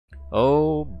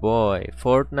Oh boy,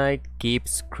 Fortnite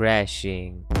keeps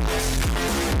crashing.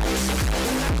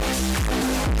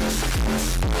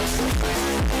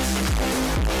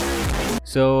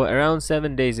 So around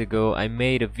 7 days ago, I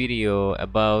made a video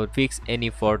about fix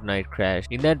any Fortnite crash.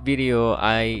 In that video,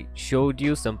 I showed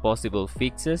you some possible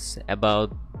fixes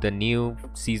about the new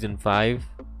Season 5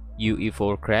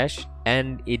 UE4 Crash,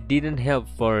 and it didn't help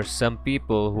for some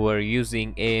people who are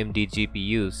using AMD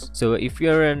GPUs. So if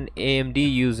you're an AMD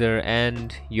user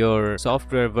and your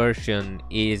software version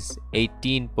is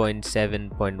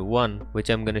 18.7.1,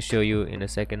 which I'm gonna show you in a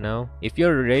second now. If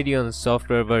your Radeon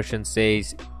software version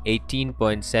says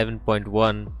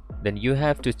 18.7.1, then you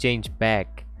have to change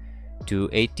back to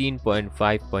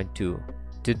 18.5.2.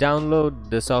 To download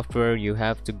the software, you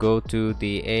have to go to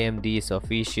the AMD's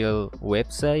official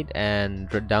website and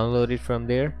download it from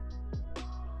there.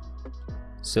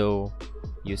 So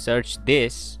you search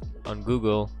this on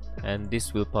Google and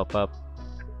this will pop up.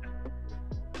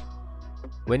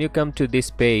 When you come to this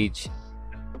page,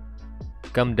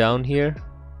 come down here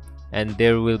and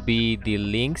there will be the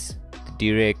links, the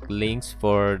direct links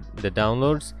for the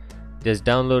downloads. Just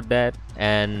download that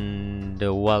and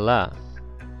voila.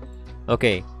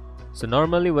 Okay, so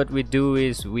normally what we do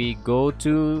is we go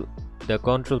to the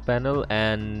control panel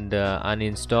and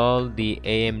uninstall the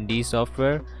AMD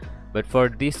software, but for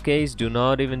this case do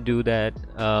not even do that.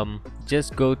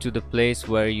 Just go to the place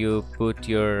where you put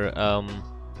your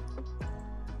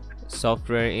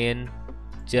software in,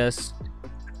 just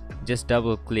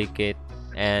double click it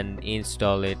and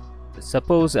install it.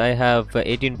 Suppose I have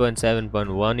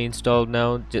 18.7.1 installed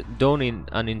now. Don't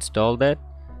uninstall that.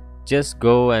 Just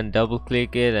go and double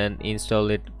click it and install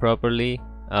it properly.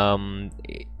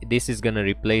 This is gonna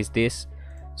replace this,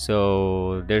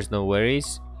 so there's no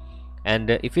worries.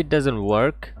 And if it doesn't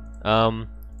work,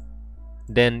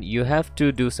 then you have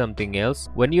to do something else.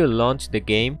 When you launch the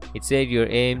game, it said your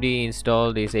AMD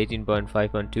installed is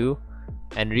 18.5.2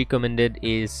 and recommended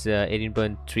is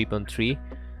 18.3.3.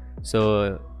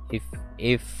 so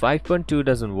if 5.2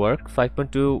 doesn't work,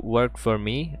 5.2 worked for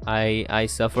me. I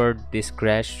suffered this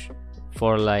crash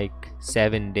for like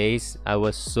 7 days. I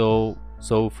was so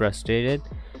frustrated,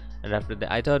 and after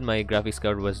that I thought my graphics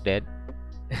card was dead.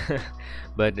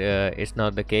 But it's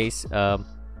not the case.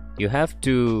 You have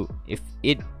to, if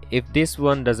this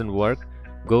one doesn't work,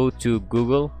 go to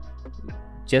Google,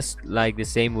 just like the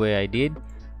same way I did.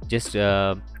 Just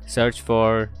search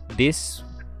for this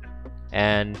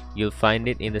and you'll find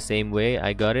it in the same way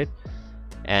I got it,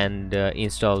 and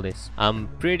install this. I'm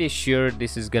pretty sure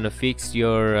this is gonna fix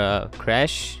your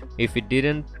crash. If it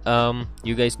didn't,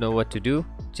 you guys know what to do.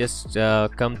 Just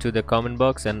come to the comment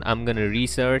box and I'm gonna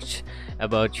research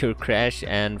about your crash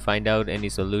and find out any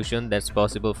solution that's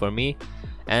possible for me.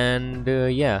 And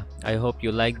yeah, I hope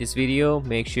you like this video.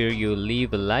 Make sure you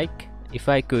leave a like. If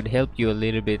I could help you a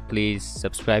little bit, please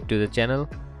subscribe to the channel.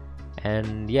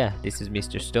 And yeah, this is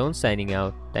Mr. Stone signing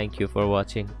out. Thank you for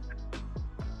watching.